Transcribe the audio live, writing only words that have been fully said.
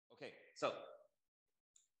So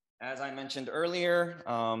as I mentioned earlier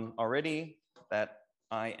already, that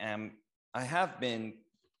I have been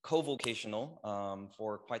co-vocational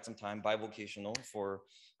for quite some time, bivocational for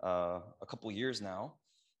a couple years now,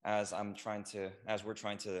 as we're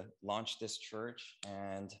trying to launch this church.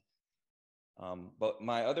 And but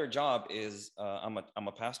my other job is I'm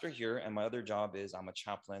a pastor here, and my other job is I'm a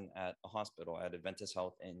chaplain at a hospital at Adventist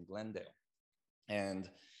Health in Glendale. And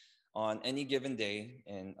on any given day,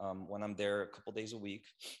 and when I'm there a couple days a week,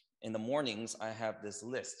 in the mornings, I have this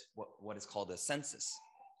list, what is called a census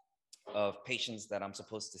of patients that I'm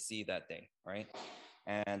supposed to see that day, right?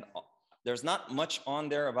 And there's not much on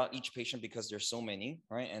there about each patient because there's so many,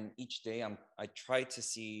 right? And each day I try to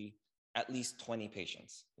see at least 20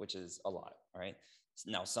 patients, which is a lot, right?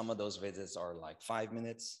 Now, some of those visits are like 5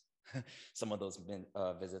 minutes. Some of those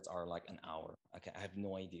visits are like an hour. Okay, I have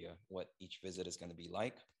no idea what each visit is going to be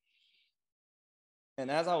like.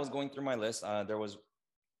 And as I was going through my list, there was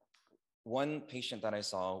one patient that I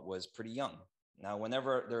saw was pretty young. Now,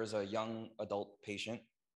 whenever there's a young adult patient,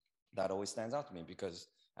 that always stands out to me because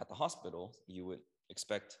at the hospital, you would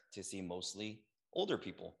expect to see mostly older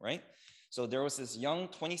people, right? So there was this young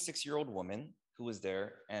 26-year-old woman who was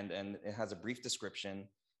there, and it has a brief description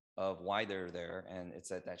of why they're there, and it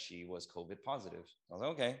said that she was COVID positive. I was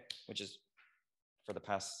like, okay, which is for the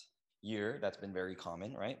past year, that's been very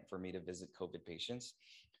common, right? For me to visit COVID patients.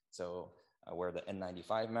 So I wear the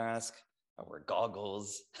N95 mask, I wear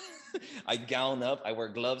goggles, I gown up, I wear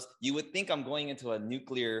gloves. You would think I'm going into a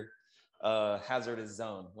nuclear hazardous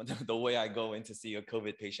zone the way I go in to see a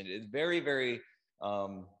COVID patient. It's very, very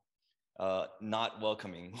not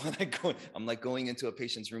welcoming when I go. I'm like going into a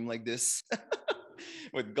patient's room like this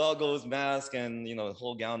with goggles, mask, and the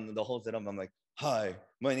whole gown, the whole setup. I'm like, hi,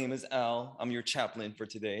 my name is Al. I'm your chaplain for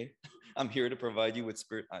today. I'm here to provide you with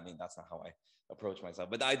spirit. I mean, that's not how I approach myself,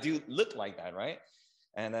 but I do look like that, right?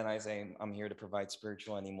 And then I say, I'm here to provide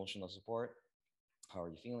spiritual and emotional support. How are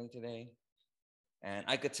you feeling today? And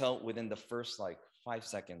I could tell within the first like 5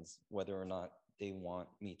 seconds whether or not they want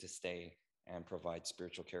me to stay and provide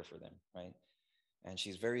spiritual care for them, right? And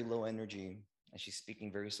she's very low energy and she's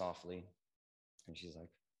speaking very softly. And she's like,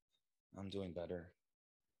 I'm doing better.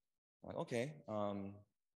 I'm like, okay, do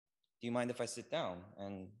you mind if I sit down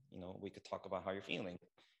and we could talk about how you're feeling?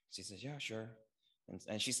 She says, yeah, sure.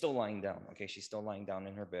 And she's still lying down. Okay, she's still lying down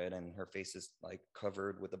in her bed and her face is like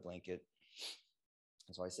covered with a blanket.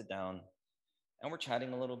 And so I sit down and we're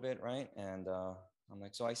chatting a little bit, right? And I'm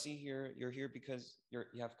like, so I see here you're here because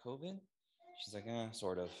you have COVID. She's like,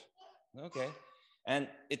 sort of. Okay. And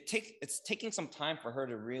it's taking some time for her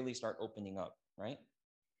to really start opening up, right?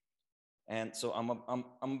 And so I'm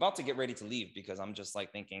about to get ready to leave because I'm just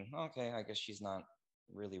like thinking, okay, I guess she's not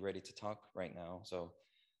really ready to talk right now. So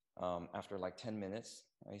after like 10 minutes,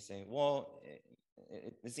 I say, well,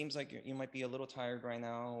 it seems like you might be a little tired right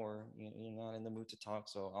now, or you're not in the mood to talk.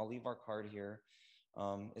 So I'll leave our card here.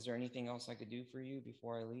 Is there anything else I could do for you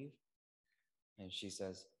before I leave? And she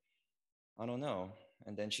says, I don't know.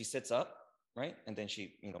 And then she sits up, right? And then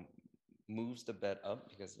she, moves the bed up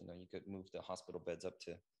because, you could move the hospital beds up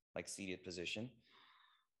to like seated position.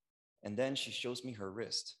 And then she shows me her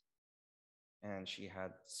wrist. And she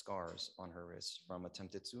had scars on her wrist from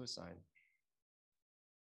attempted suicide.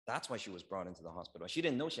 That's why she was brought into the hospital. She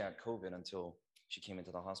didn't know she had COVID until she came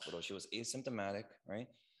into the hospital. She was asymptomatic, right?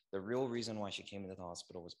 The real reason why she came into the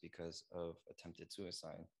hospital was because of attempted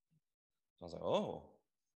suicide. So I was like,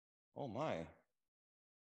 oh my.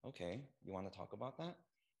 Okay, you want to talk about that?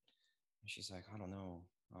 And she's like, I don't know.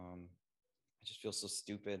 I just feel so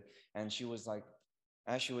stupid. And she was like,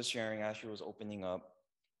 as she was sharing, as she was opening up,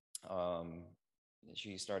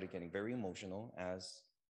 she started getting very emotional as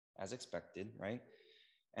expected, right?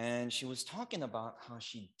 And she was talking about how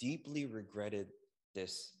she deeply regretted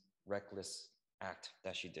this reckless act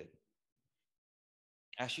that she did.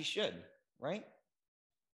 As she should, right?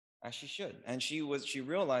 As she should. And she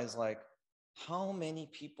realized like how many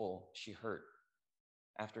people she hurt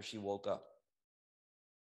after she woke up.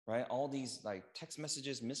 Right? All these like text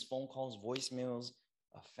messages, missed phone calls, voicemails,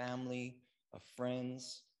 a family, of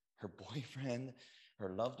friends, her boyfriend, her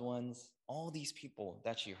loved ones, all these people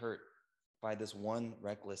that she hurt by this one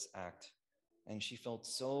reckless act. And she felt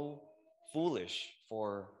so foolish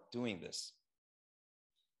for doing this.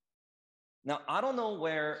 Now, I don't know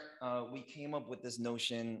where we came up with this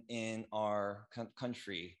notion in our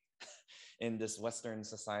country, in this Western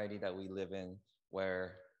society that we live in,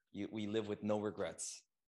 where we live with no regrets,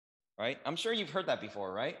 right? I'm sure you've heard that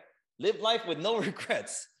before, right? Live life with no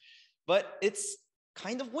regrets. But it's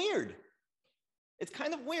kind of weird. It's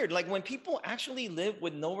kind of weird. Like when people actually live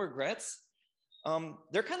with no regrets,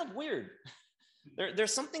 they're kind of weird.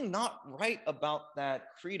 There's something not right about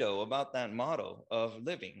that credo, about that motto of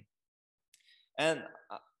living. And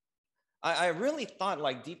I really thought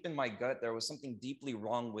like deep in my gut, there was something deeply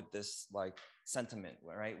wrong with this like sentiment,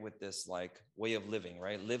 right? With this like way of living,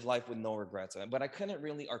 right? Live life with no regrets. But I couldn't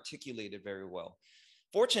really articulate it very well.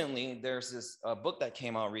 Fortunately, there's this book that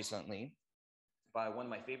came out recently by one of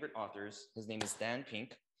my favorite authors. His name is Dan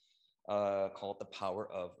Pink, called The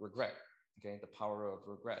Power of Regret. Okay, The Power of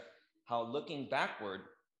Regret. How looking backward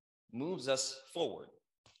moves us forward.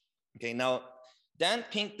 Okay, now Dan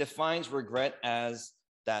Pink defines regret as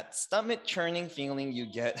that stomach churning feeling you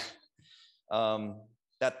get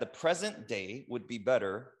that the present day would be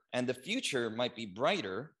better and the future might be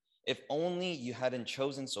brighter if only you hadn't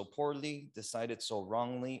chosen so poorly, decided so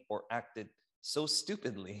wrongly, or acted so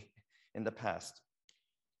stupidly in the past.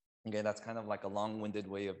 Okay, that's kind of like a long-winded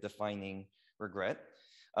way of defining regret.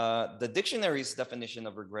 The dictionary's definition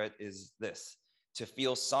of regret is this: to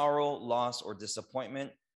feel sorrow, loss, or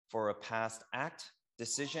disappointment for a past act,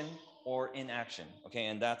 decision, or inaction. Okay,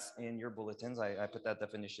 and that's in your bulletins. I put that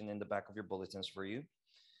definition in the back of your bulletins for you.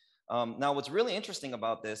 Now, what's really interesting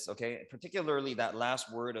about this, okay, particularly that last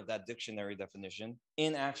word of that dictionary definition,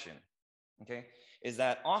 inaction, okay, is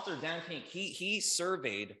that author Dan Pink, he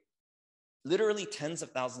surveyed literally tens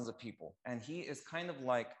of thousands of people, and he is kind of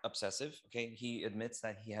like obsessive, okay? He admits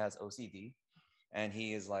that he has OCD, and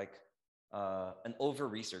he is like an over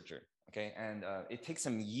researcher, okay? And it takes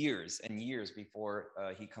him years and years before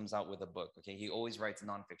he comes out with a book, okay? He always writes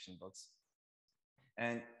nonfiction books.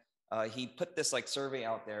 And he put this like survey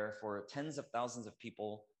out there for tens of thousands of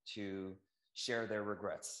people to share their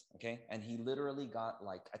regrets, okay? And he literally got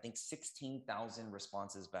like, I think 16,000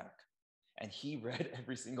 responses back. And he read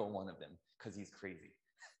every single one of them because he's crazy.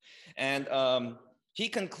 And he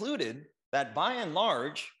concluded that by and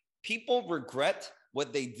large, people regret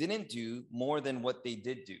what they didn't do more than what they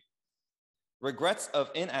did do. Regrets of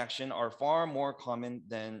inaction are far more common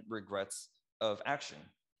than regrets of action.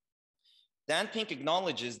 Dan Pink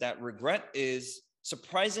acknowledges that regret is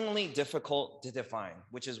surprisingly difficult to define,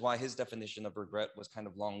 which is why his definition of regret was kind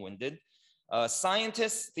of long-winded.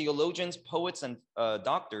 Scientists, theologians, poets, and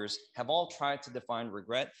doctors have all tried to define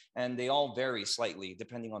regret, and they all vary slightly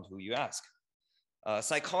depending on who you ask.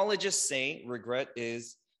 Psychologists say regret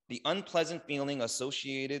is the unpleasant feeling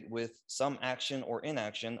associated with some action or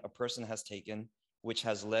inaction a person has taken, which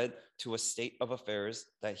has led to a state of affairs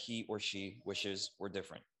that he or she wishes were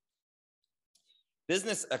different.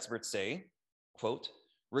 Business experts say, quote,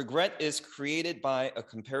 regret is created by a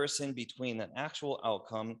comparison between an actual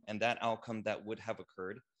outcome and that outcome that would have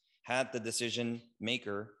occurred had the decision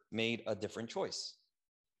maker made a different choice.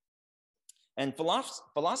 And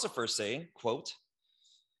philosophers say, quote,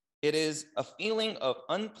 it is a feeling of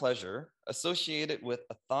unpleasure associated with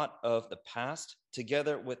a thought of the past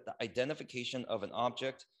together with the identification of an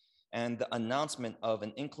object and the announcement of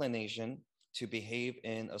an inclination to behave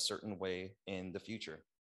in a certain way in the future.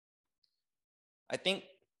 I think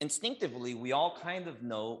instinctively, we all kind of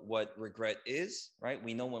know what regret is, right?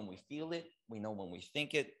 We know when we feel it, we know when we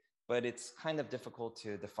think it, but it's kind of difficult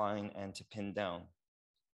to define and to pin down.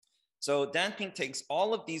 So Dan Pink takes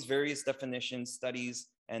all of these various definitions, studies,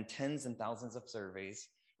 and tens and thousands of surveys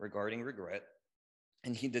regarding regret,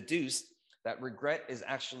 and he deduced that regret is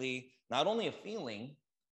actually not only a feeling,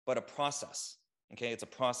 but a process, okay? It's a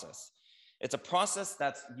process. It's a process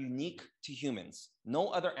that's unique to humans. No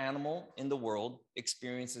other animal in the world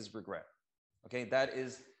experiences regret. Okay, that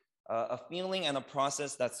is a feeling and a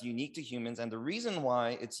process that's unique to humans. And the reason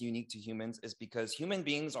why it's unique to humans is because human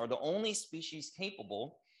beings are the only species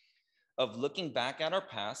capable of looking back at our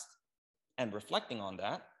past and reflecting on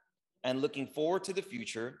that and looking forward to the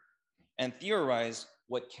future and theorize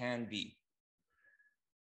what can be.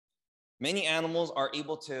 Many animals are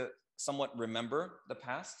able to somewhat remember the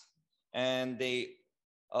past, and they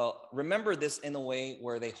remember this in a way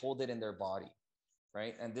where they hold it in their body,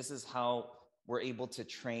 right? And this is how we're able to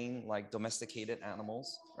train like domesticated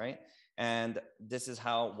animals, right? And this is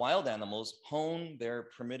how wild animals hone their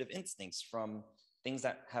primitive instincts from things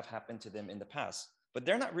that have happened to them in the past. But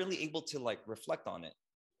they're not really able to like reflect on it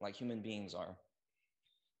like human beings are.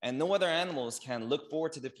 And no other animals can look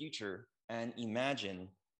forward to the future and imagine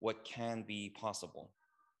what can be possible.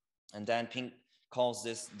 And Dan Pink calls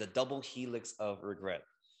this the double helix of regret.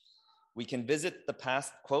 We can visit the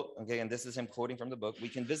past, quote, okay, and this is him quoting from the book, we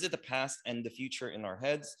can visit the past and the future in our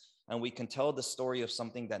heads, and we can tell the story of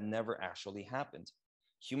something that never actually happened.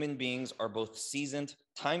 Human beings are both seasoned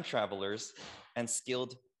time travelers and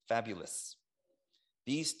skilled fabulists.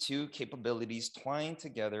 These two capabilities twine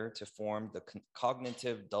together to form the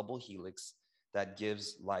cognitive double helix that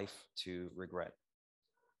gives life to regret.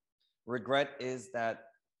 Regret is that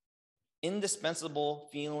indispensable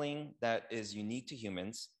feeling that is unique to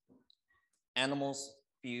humans. Animals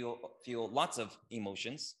feel lots of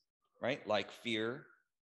emotions, right? Like fear,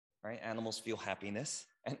 right? Animals feel happiness,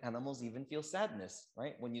 and animals even feel sadness,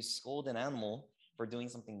 right? When you scold an animal for doing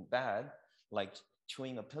something bad, like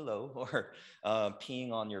chewing a pillow or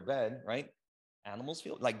peeing on your bed, right? Animals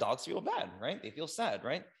feel like dogs feel bad, right? They feel sad,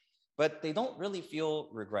 right? But they don't really feel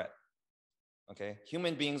regret. Okay,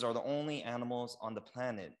 human beings are the only animals on the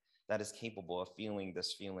planet that is capable of feeling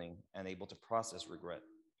this feeling and able to process regret.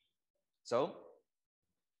 So,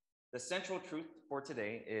 the central truth for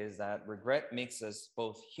today is that regret makes us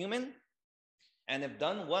both human, and if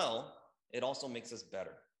done well, it also makes us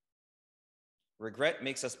better. Regret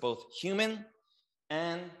makes us both human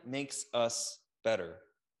and makes us better.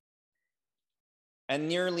 And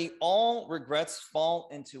nearly all regrets fall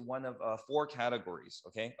into one of four categories,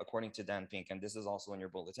 okay, according to Dan Pink, and this is also in your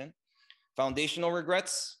bulletin. Foundational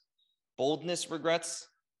regrets, boldness regrets,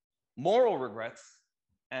 moral regrets,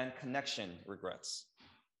 and connection regrets.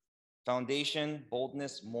 Foundation,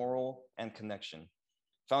 boldness, moral, and connection.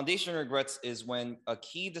 Foundation regrets is when a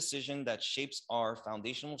key decision that shapes our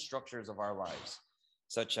foundational structures of our lives,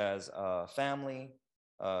 such as family,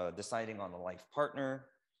 deciding on a life partner,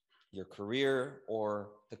 your career,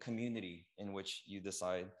 or the community in which you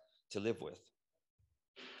decide to live with.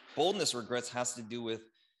 Boldness regrets has to do with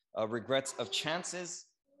regrets of chances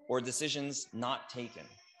or decisions not taken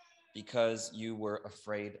because you were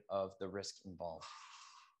afraid of the risk involved.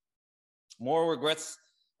 Moral regrets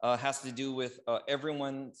has to do with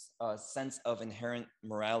everyone's sense of inherent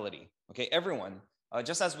morality. Okay, everyone,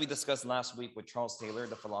 just as we discussed last week with Charles Taylor,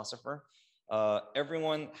 the philosopher,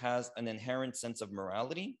 everyone has an inherent sense of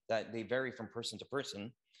morality that they vary from person to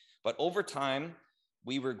person. But over time,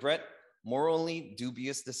 we regret morally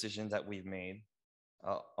dubious decisions that we've made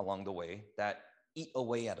along the way that eat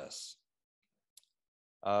away at us.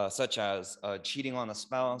 Such as cheating on a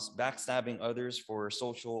spouse, backstabbing others for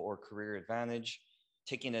social or career advantage,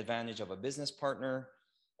 taking advantage of a business partner,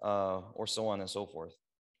 or so on and so forth.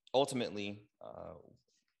 Ultimately,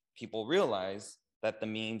 people realize that the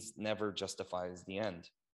means never justifies the end.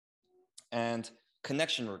 And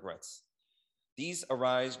connection regrets. These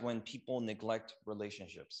arise when people neglect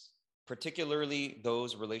relationships, particularly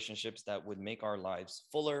those relationships that would make our lives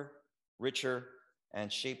fuller, richer,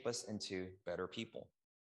 and shape us into better people.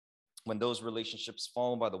 When those relationships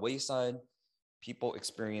fall by the wayside, people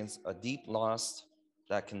experience a deep loss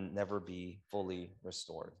that can never be fully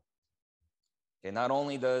restored. Okay, not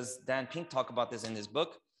only does Dan Pink talk about this in his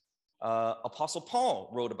book, Apostle Paul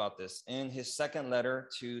wrote about this in his second letter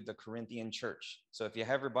to the Corinthian church. So if you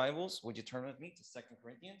have your Bibles, would you turn with me to 2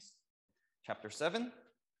 Corinthians chapter 7?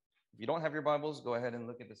 If you don't have your Bibles, go ahead and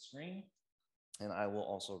look at the screen, and I will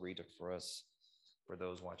also read it for us for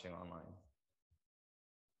those watching online.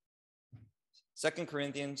 2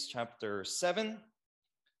 Corinthians chapter 7,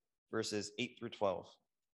 verses 8 through 12.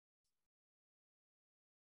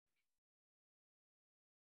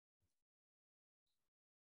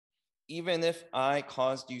 Even if I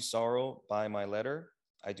caused you sorrow by my letter,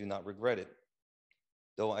 I do not regret it.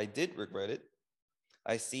 Though I did regret it,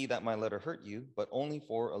 I see that my letter hurt you, but only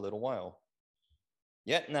for a little while.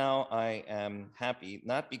 Yet now I am happy,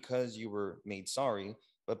 not because you were made sorry,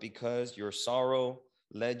 but because your sorrow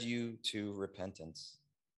led you to repentance.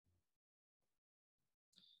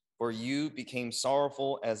 For you became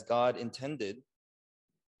sorrowful as God intended,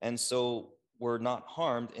 and so were not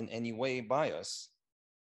harmed in any way by us.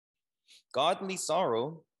 Godly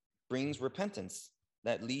sorrow brings repentance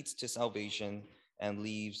that leads to salvation and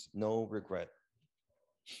leaves no regret.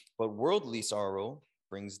 But worldly sorrow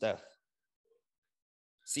brings death.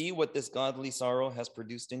 See what this godly sorrow has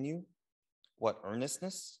produced in you? What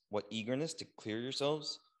earnestness, what eagerness to clear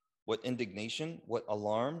yourselves, what indignation, what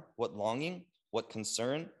alarm, what longing, what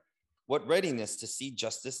concern, what readiness to see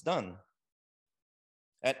justice done.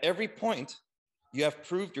 At every point, you have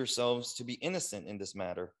proved yourselves to be innocent in this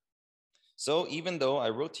matter. So even though I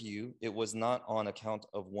wrote to you, it was not on account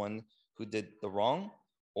of one who did the wrong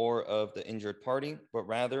or of the injured party, but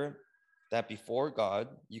rather that before God,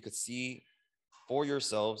 you could see for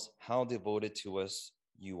yourselves how devoted to us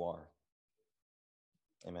you are.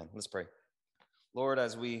 Amen. Let's pray. Lord,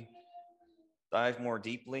 as we dive more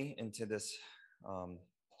deeply into this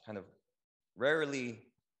kind of rarely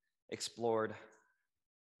explored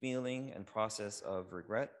feeling and process of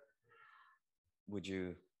regret, would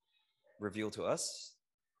you reveal to us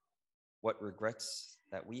what regrets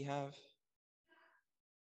that we have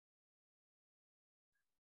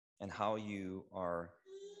and how you are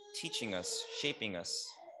teaching us, shaping us,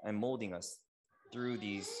 and molding us through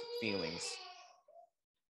these feelings.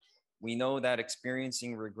 We know that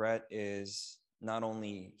experiencing regret is not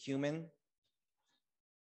only human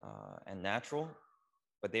and natural,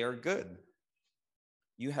 but they are good.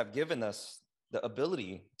 You have given us the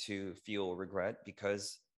ability to feel regret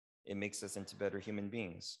because it makes us into better human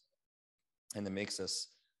beings, and it makes us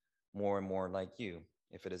more and more like you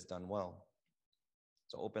if it is done well.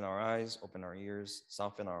 So open our eyes, open our ears,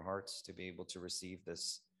 soften our hearts to be able to receive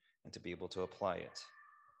this and to be able to apply it.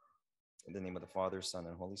 In the name of the Father, Son,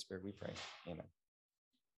 and Holy Spirit, we pray. Amen.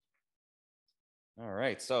 All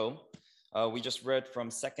right, so we just read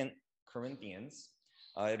from Second Corinthians.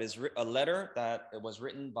 It is a letter that it was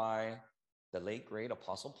written by the late, great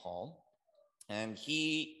Apostle Paul. And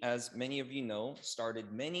he, as many of you know,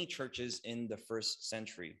 started many churches in the first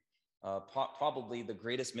century. Probably the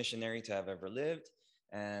greatest missionary to have ever lived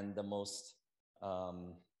and the most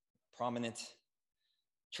prominent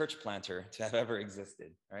church planter to have ever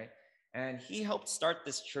existed, right? And he helped start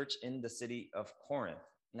this church in the city of Corinth.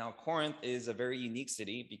 Now, Corinth is a very unique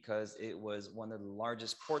city because it was one of the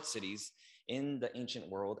largest port cities in the ancient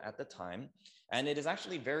world at the time. And it is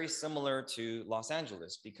actually very similar to Los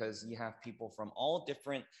Angeles because you have people from all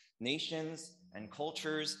different nations and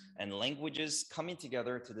cultures and languages coming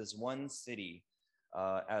together to this one city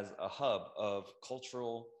as a hub of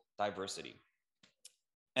cultural diversity.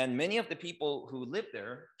 And many of the people who lived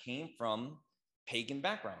there came from pagan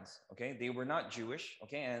backgrounds, okay? They were not Jewish,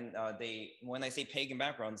 okay? And when I say pagan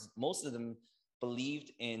backgrounds, most of them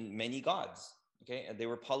believed in many gods, okay? And they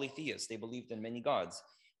were polytheists. They believed in many gods.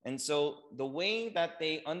 And so the way that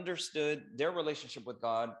they understood their relationship with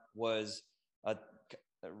God was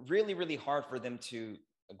really, really hard for them to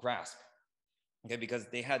grasp, okay? Because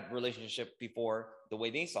they had relationship before the way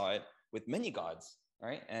they saw it with many gods,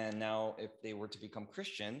 right? And now if they were to become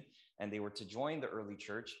Christian and they were to join the early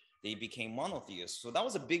church, they became monotheists. So that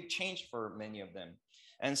was a big change for many of them.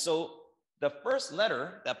 And so the first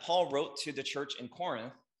letter that Paul wrote to the church in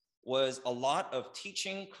Corinth was a lot of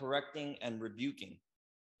teaching, correcting, and rebuking,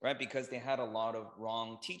 right? Because they had a lot of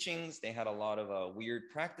wrong teachings, they had a lot of weird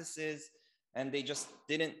practices, and they just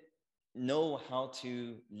didn't know how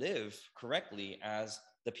to live correctly as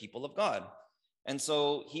the people of God. And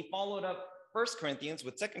so he followed up First Corinthians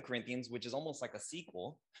with Second Corinthians, which is almost like a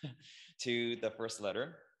sequel to the first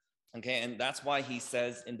letter. Okay, and that's why he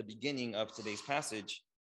says in the beginning of today's passage,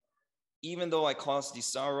 even though I caused you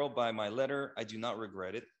sorrow by my letter, I do not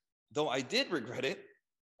regret it. Though I did regret it,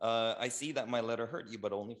 I see that my letter hurt you,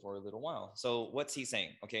 but only for a little while. So what's he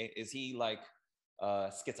saying? Okay, is he like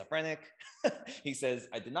schizophrenic? He says,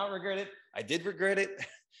 I did not regret it. I did regret it,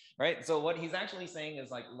 right? So what he's actually saying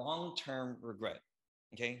is like long-term regret.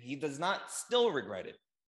 Okay, he does not still regret it.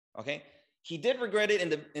 Okay, he did regret it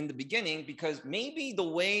in the beginning because maybe the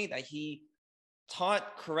way that he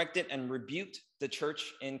taught, corrected, and rebuked the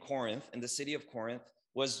church in Corinth, in the city of Corinth,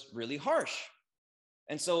 was really harsh.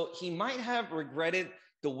 And so he might have regretted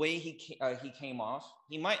the way he came off.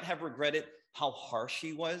 He might have regretted how harsh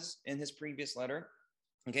he was in his previous letter.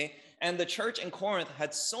 Okay, and the church in Corinth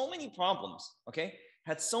had so many problems. Okay,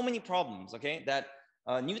 that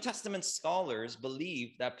New Testament scholars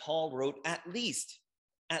believe that Paul wrote at least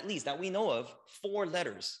that we know of 4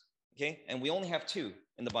 letters, okay? And we only have 2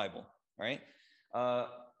 in the Bible, right?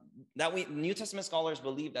 New Testament scholars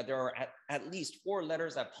believe that there are at least 4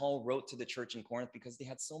 letters that Paul wrote to the church in Corinth because they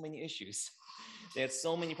had so many issues. They had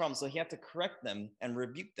so many problems. So he had to correct them and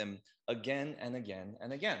rebuke them again and again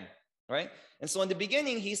and again, right? And so in the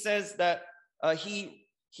beginning, he says that he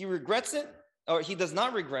regrets it, or he does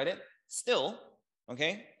not regret it still,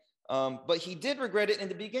 okay? But he did regret it in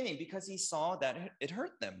the beginning because he saw that it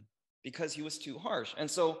hurt them because he was too harsh. And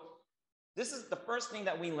so this is the first thing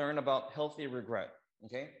that we learn about healthy regret,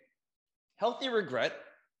 okay? Healthy regret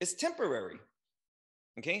is temporary,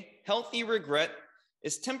 okay? Healthy regret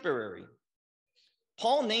is temporary.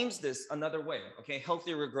 Paul names this another way, okay?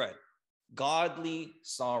 Healthy regret, godly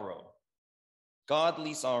sorrow.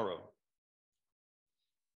 Godly sorrow.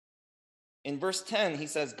 In verse 10, he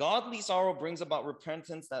says, godly sorrow brings about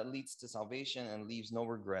repentance that leads to salvation and leaves no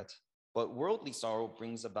regret, but worldly sorrow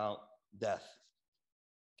brings about death.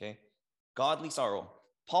 Okay? Godly sorrow.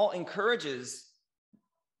 Paul encourages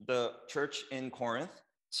the church in Corinth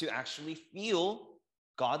to actually feel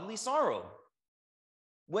godly sorrow.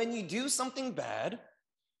 When you do something bad,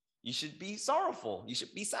 you should be sorrowful. You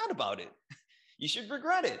should be sad about it. You should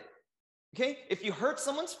regret it. Okay? If you hurt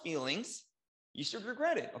someone's feelings, you should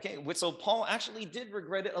regret it, okay? So Paul actually did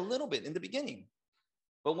regret it a little bit in the beginning.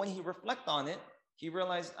 But when he reflected on it, he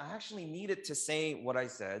realized I actually needed to say what I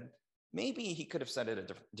said Maybe he could have said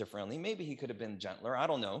it differently. Maybe he could have been gentler. I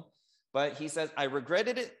don't know. But he says, I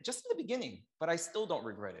regretted it just in the beginning, but I still don't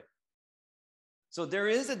regret it. So there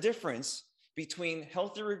is a difference between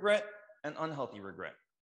healthy regret and unhealthy regret.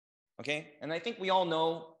 Okay? And I think we all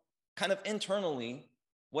know kind of internally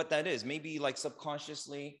what that is. Maybe like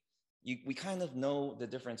subconsciously, we kind of know the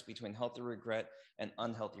difference between healthy regret and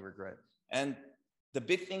unhealthy regret. And the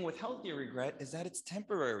big thing with healthy regret is that it's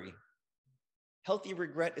temporary. Healthy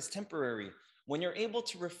regret is temporary. When you're able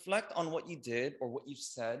to reflect on what you did or what you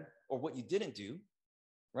said or what you didn't do,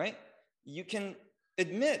 right? You can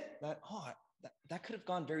admit that, oh, that could have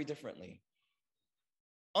gone very differently.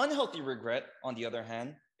 Unhealthy regret, on the other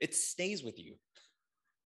hand, it stays with you.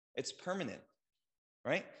 It's permanent,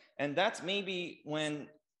 right? And that's maybe when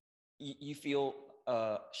you feel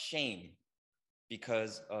shame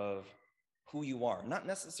because of who you are. Not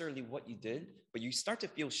necessarily what you did, but you start to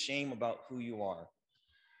feel shame about who you are.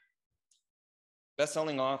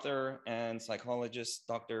 Best-selling author and psychologist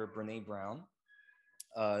Dr. Brené Brown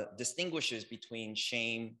distinguishes between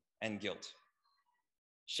shame and guilt.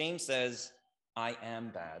 Shame says, I am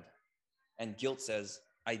bad, and guilt says,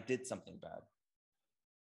 I did something bad.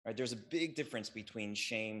 Right? There's a big difference between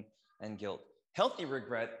shame and guilt. Healthy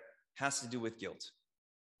regret has to do with guilt.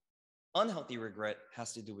 Unhealthy regret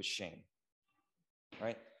has to do with shame,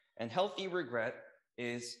 right? And healthy regret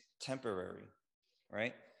is temporary,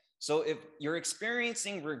 right? So if you're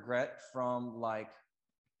experiencing regret from like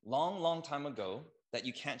long time ago that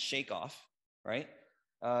you can't shake off, right?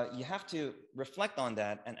 You have to reflect on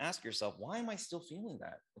that and ask yourself, why am I still feeling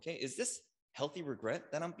that? Okay, is this healthy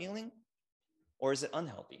regret that I'm feeling? Or is it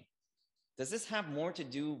unhealthy? Does this have more to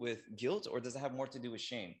do with guilt or does it have more to do with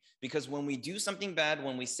shame? Because when we do something bad,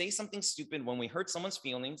 when we say something stupid, when we hurt someone's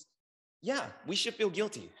feelings, yeah, we should feel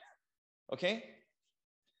guilty, okay?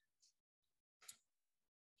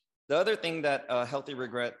 The other thing that healthy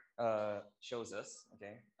regret shows us,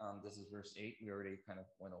 okay, this is verse 8, we already kind of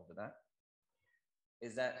went over that,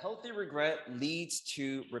 is that healthy regret leads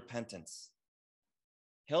to repentance.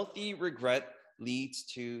 Healthy regret leads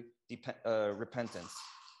to repentance.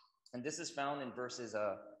 And this is found in verses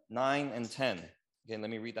 9 and 10. Again, let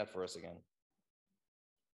me read that for us again.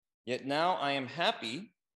 Yet now I am happy,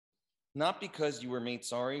 not because you were made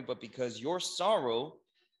sorry, but because your sorrow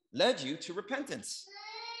led you to repentance.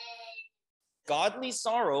 Godly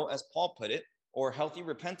sorrow, as Paul put it, or healthy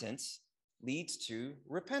repentance, leads to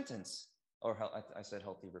repentance. Or I said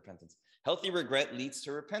healthy repentance. Healthy regret leads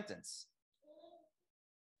to repentance.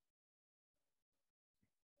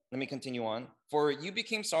 Let me continue on. For you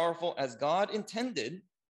became sorrowful as God intended,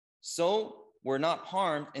 so we're not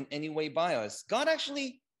harmed in any way by us. God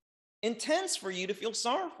actually intends for you to feel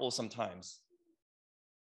sorrowful sometimes.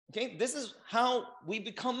 Okay, this is how we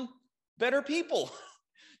become better people.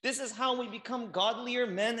 This is how we become godlier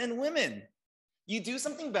men and women. You do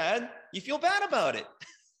something bad, you feel bad about it,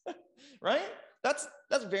 right? That's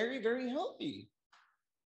very, very healthy.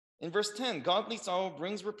 In verse 10, godly sorrow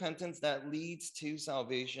brings repentance that leads to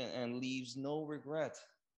salvation and leaves no regret.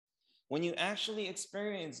 When you actually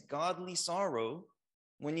experience godly sorrow,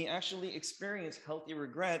 when you actually experience healthy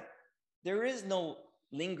regret, there is no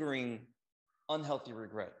lingering unhealthy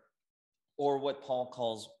regret or what Paul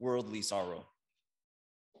calls worldly sorrow.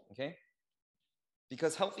 Okay?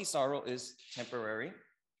 Because healthy sorrow is temporary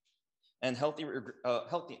and healthy regret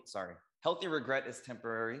is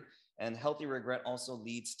temporary. And healthy regret also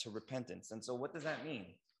leads to repentance. And so what does that mean?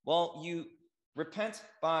 Well, you repent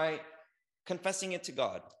by confessing it to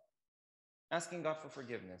God, asking God for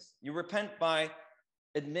forgiveness. You repent by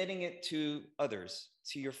admitting it to others,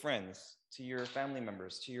 to your friends, to your family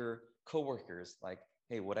members, to your coworkers. Like,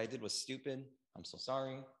 hey, what I did was stupid. I'm so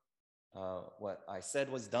sorry. What I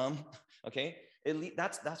said was dumb. Okay?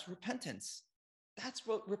 That's repentance. That's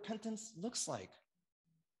what repentance looks like.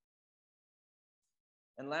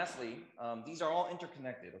 And lastly, these are all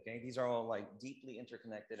interconnected, okay? These are all like deeply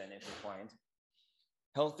interconnected and intertwined.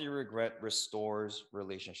 Healthy regret restores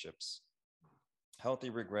relationships.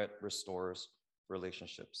 Healthy regret restores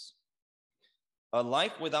relationships. A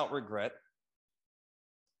life without regret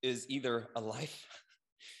is either a life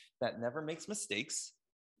that never makes mistakes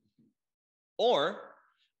or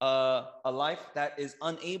a life that is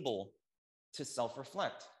unable to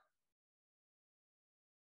self-reflect.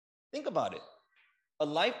 Think about it. A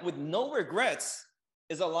life with no regrets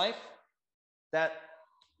is a life that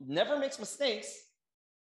never makes mistakes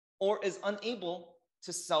or is unable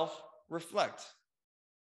to self-reflect.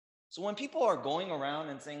 So when people are going around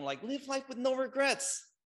and saying like, live life with no regrets,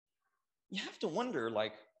 you have to wonder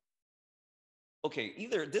like, okay,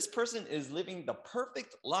 either this person is living the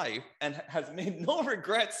perfect life and has made no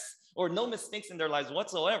regrets or no mistakes in their lives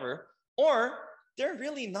whatsoever, or they're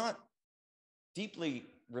really not deeply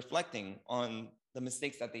reflecting on the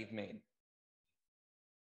mistakes that they've made.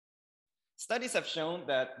 Studies have shown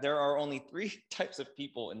that there are only three types of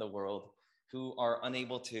people in the world who are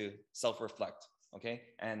unable to self-reflect, okay,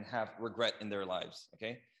 and have regret in their lives,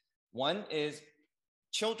 okay? One is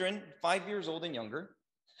children 5 years old and younger,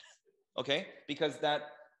 okay, because that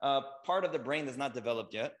part of the brain is not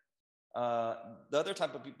developed yet. The other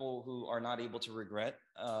type of people who are not able to regret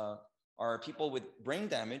are people with brain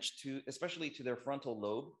damage to, especially to their frontal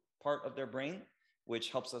lobe part of their brain,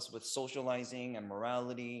 which helps us with socializing and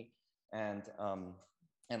morality and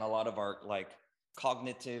a lot of our like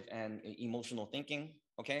cognitive and emotional thinking,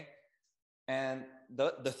 okay? And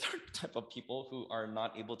the third type of people who are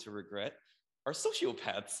not able to regret are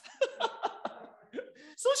sociopaths.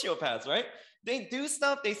 Sociopaths, right? They do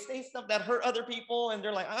stuff, they say stuff that hurt other people, and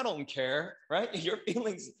they're like, I don't care, right? Your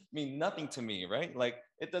feelings mean nothing to me, right? Like,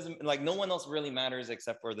 it doesn't, like, no one else really matters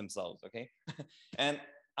except for themselves, okay? And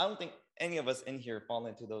I don't think any of us in here fall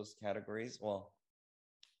into those categories. Well,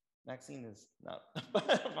 Maxine is not.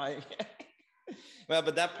 Well,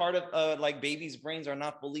 but that part of like babies' brains are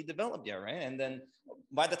not fully developed yet, right? And then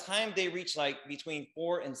by the time they reach like between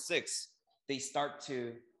 4 and 6, they start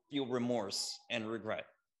to feel remorse and regret,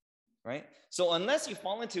 right? So unless you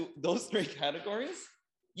fall into those three categories,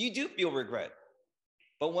 you do feel regret.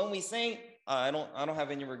 But when we say I don't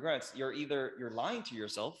have any regrets, you're lying to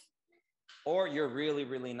yourself, or you're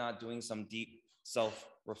really not doing some deep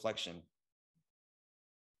self-reflection.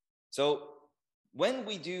 So when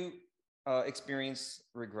we do experience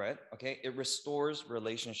regret, okay, it restores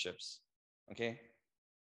relationships, okay?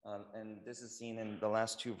 And this is seen in the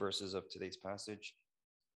last 2 verses of today's passage.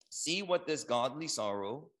 See what this godly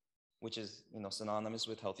sorrow, which is, synonymous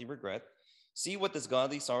with healthy regret, see what this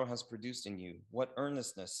godly sorrow has produced in you, what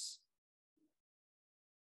earnestness,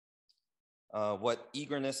 what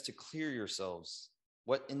eagerness to clear yourselves,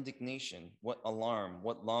 what indignation, what alarm,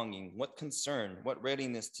 what longing, what concern, what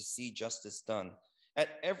readiness to see justice done. At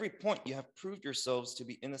every point, you have proved yourselves to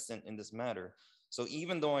be innocent in this matter. So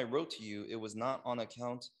even though I wrote to you, it was not on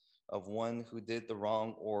account of one who did the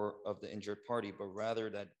wrong or of the injured party, but rather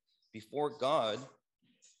that before God,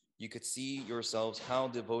 you could see yourselves how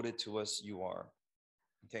devoted to us you are.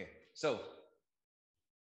 Okay, so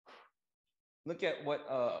look at what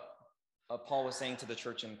Paul was saying to the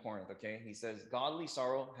church in Corinth, okay? He says, godly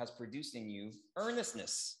sorrow has produced in you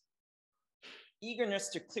earnestness, eagerness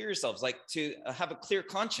to clear yourselves, like to have a clear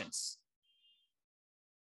conscience.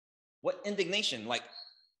 What indignation? Like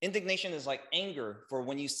indignation is like anger for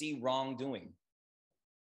when you see wrongdoing.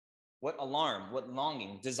 What alarm? What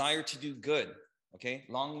longing? Desire to do good, okay?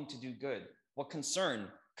 Longing to do good. What concern?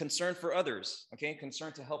 Concern for others, okay?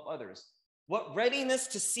 Concern to help others. What readiness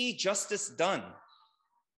to see justice done.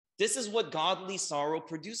 This is what godly sorrow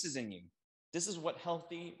produces in you. This is what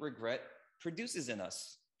healthy regret produces in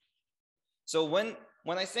us. So when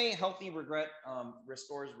I say healthy regret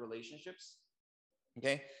restores relationships,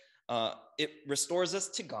 okay, it restores us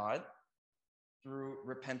to God through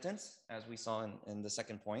repentance, as we saw in the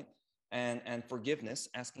second point, and forgiveness,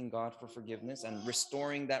 asking God for forgiveness and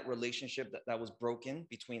restoring that relationship that was broken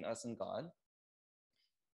between us and God.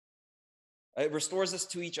 It restores us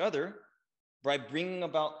to each other by bringing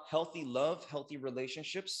about healthy love, healthy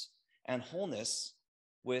relationships, and wholeness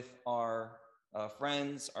with our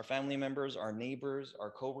friends, our family members, our neighbors,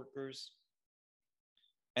 our coworkers.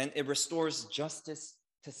 And it restores justice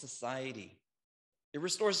to society. It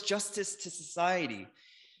restores justice to society.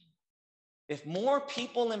 If more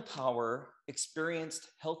people in power experienced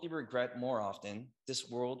healthy regret more often,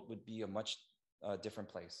 this world would be a much different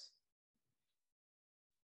place.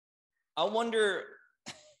 I wonder,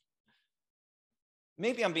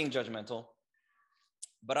 maybe I'm being judgmental,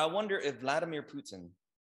 but I wonder if Vladimir Putin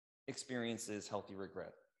experiences healthy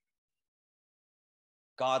regret,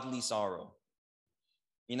 godly sorrow.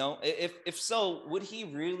 If so, would he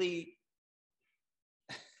really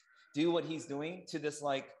do what he's doing to this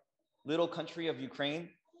like little country of Ukraine?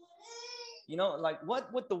 Like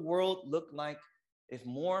what would the world look like if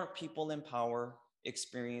more people in power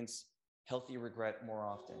experience healthy regret more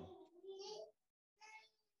often?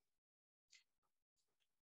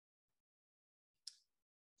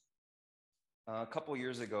 A couple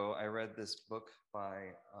years ago, I read this book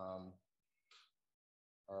by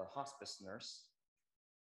a hospice nurse.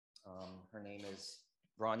 Her name is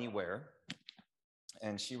Bronnie Ware,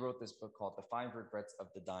 and she wrote this book called The 5 Regrets of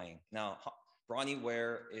the Dying. Now, Bronnie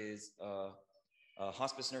Ware is a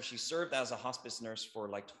hospice nurse. She served as a hospice nurse for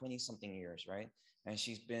like 20-something years, right? And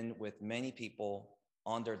she's been with many people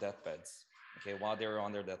on their deathbeds, okay, while they were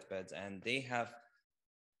on their deathbeds, and they have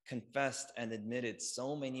confessed and admitted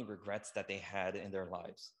so many regrets that they had in their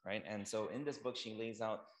lives, right? And so in this book, she lays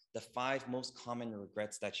out the 5 most common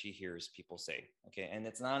regrets that she hears people say, okay? And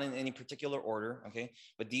it's not in any particular order, okay?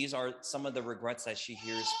 But these are some of the regrets that she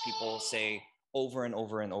hears people say over and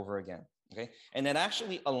over and over again, okay? And it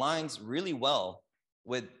actually aligns really well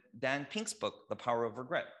with Dan Pink's book, The Power of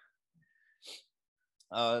Regret.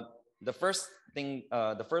 The first thing,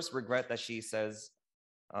 the first regret that she says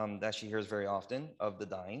that she hears very often of the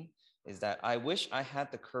dying is that I wish I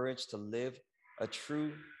had the courage to live a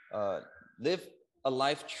true, live a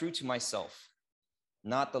life true to myself,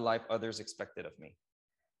 not the life others expected of me.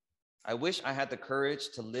 I wish I had the courage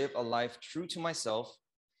to live a life true to myself,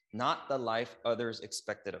 not the life others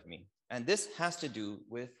expected of me. And this has to do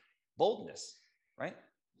with boldness, right?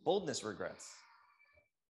 Boldness regrets.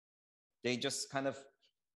 They just kind of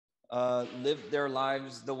live their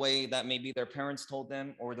lives the way that maybe their parents told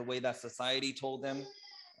them or the way that society told them,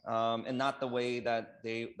 and not the way that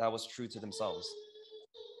that was true to themselves.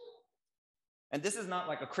 And this is not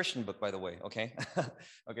like a Christian book, by the way, okay?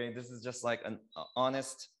 Okay, this is just like an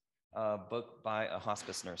honest book by a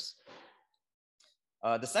hospice nurse.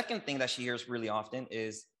 The second thing that she hears really often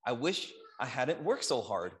is, I wish I hadn't worked so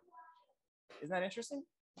hard. Isn't that interesting?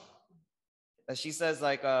 She says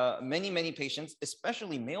like many patients,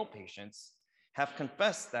 especially male patients, have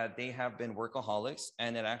confessed that they have been workaholics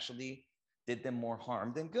and it actually did them more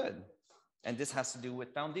harm than good. And this has to do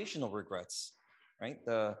with foundational regrets, right?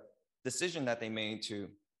 The decision that they made to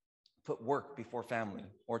put work before family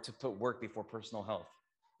or to put work before personal health.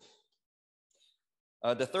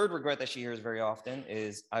 The third regret that she hears very often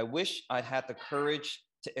is, I wish I had the courage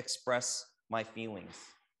to express my feelings.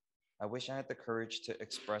 I wish I had the courage to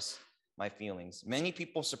express my feelings. Many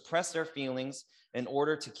people suppress their feelings in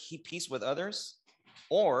order to keep peace with others,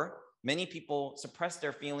 or many people suppress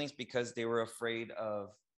their feelings because they were afraid of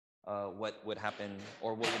what would happen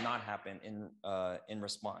or what would not happen in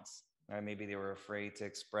response. Maybe they were afraid to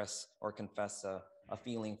express or confess a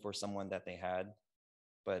feeling for someone that they had,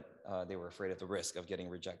 but they were afraid of the risk of getting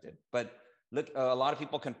rejected. But look, a lot of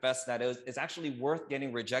people confess that it's actually worth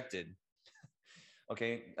getting rejected,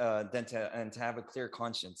 okay, than to have a clear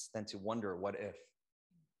conscience, than to wonder what if.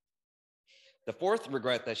 The fourth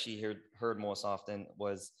regret that she heard most often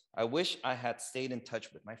was, I wish I had stayed in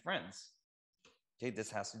touch with my friends. Okay,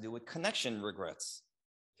 this has to do with connection regrets.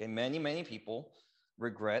 Okay, many people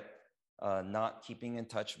regret not keeping in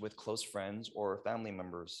touch with close friends or family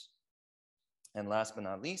members. And last but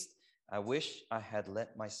not least, I wish I had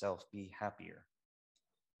let myself be happier.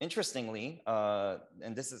 Interestingly,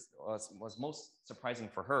 and this was most surprising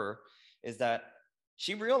for her, is that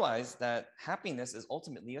she realized that happiness is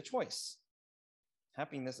ultimately a choice.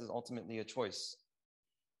 Happiness is ultimately a choice.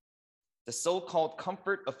 The so-called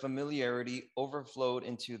comfort of familiarity overflowed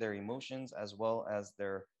into their emotions as well as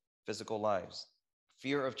their physical lives.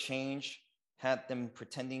 Fear of change had them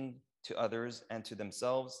pretending to others and to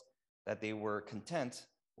themselves that they were content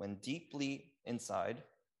when deeply inside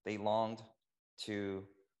they longed to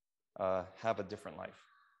have a different life.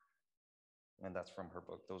 And that's from her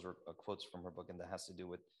book. Those are quotes from her book, and that has to do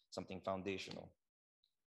with something foundational.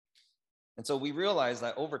 And so we realize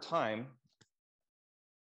that over time,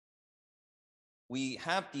 we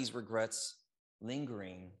have these regrets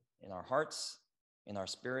lingering in our hearts, in our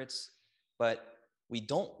spirits, but we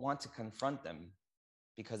don't want to confront them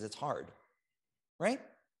because it's hard, right?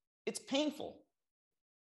 It's painful.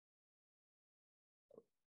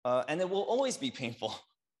 And it will always be painful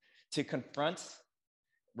to confront,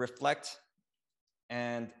 reflect,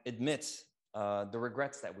 and admit the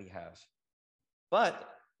regrets that we have. But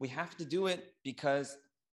we have to do it because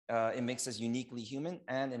it makes us uniquely human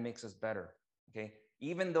and it makes us better, okay?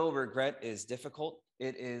 Even though regret is difficult,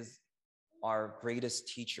 it is our greatest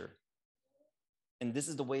teacher. And this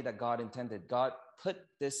is the way that God intended. God put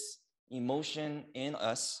this emotion in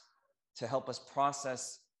us to help us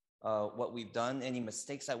process what we've done, any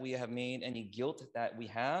mistakes that we have made, any guilt that we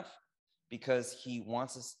have, because he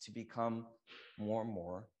wants us to become more and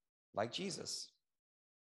more like Jesus,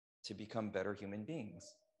 to become better human beings,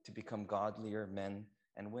 to become godlier men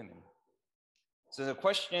and women. So the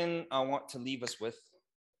question I want to leave us with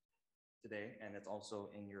today, and it's also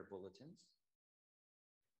in your bulletins,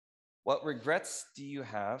 what regrets do you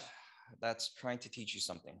have that's trying to teach you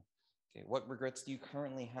something? Okay, what regrets do you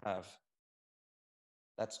currently have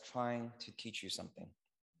that's trying to teach you something?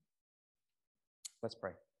 Let's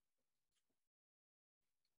pray.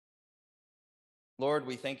 Lord,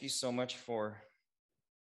 we thank you so much for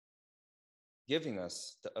giving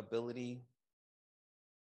us the ability,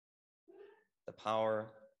 the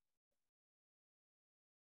power,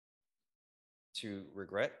 to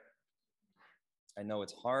regret. I know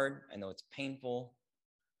it's hard, I know it's painful,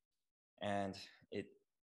 and it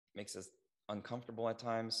makes us uncomfortable at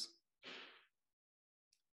times.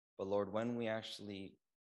 But Lord, when we actually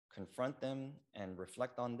confront them and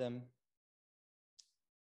reflect on them,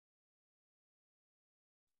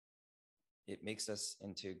 it makes us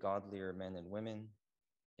into godlier men and women.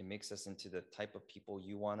 It makes us into the type of people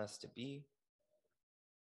you want us to be.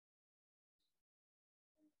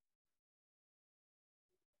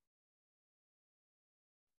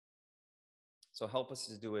 So help us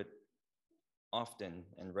to do it often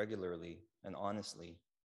and regularly and honestly,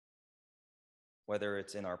 whether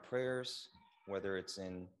it's in our prayers, whether it's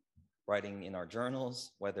in writing in our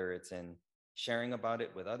journals, whether it's in sharing about it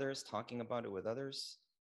with others, talking about it with others.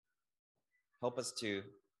 Help us to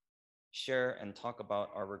share and talk about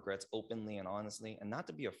our regrets openly and honestly, and not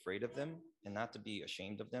to be afraid of them and not to be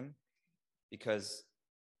ashamed of them, because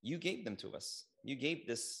you gave them to us. You gave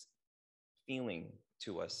this feeling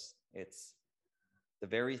to us. It's the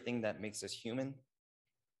very thing that makes us human,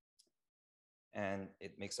 and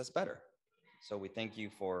it makes us better. So we thank you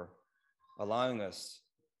for allowing us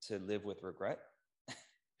to live with regret,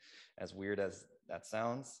 as weird as that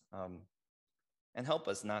sounds, and help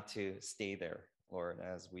us not to stay there, Lord,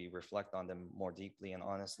 as we reflect on them more deeply and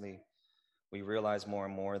honestly. We realize more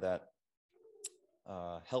and more that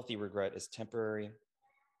healthy regret is temporary.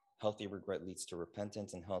 Healthy regret leads to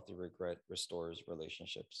repentance, and healthy regret restores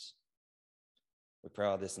relationships. We pray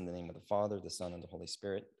all this in the name of the Father, the Son, and the Holy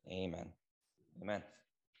Spirit. Amen. Amen.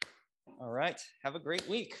 All right. Have a great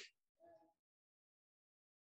week.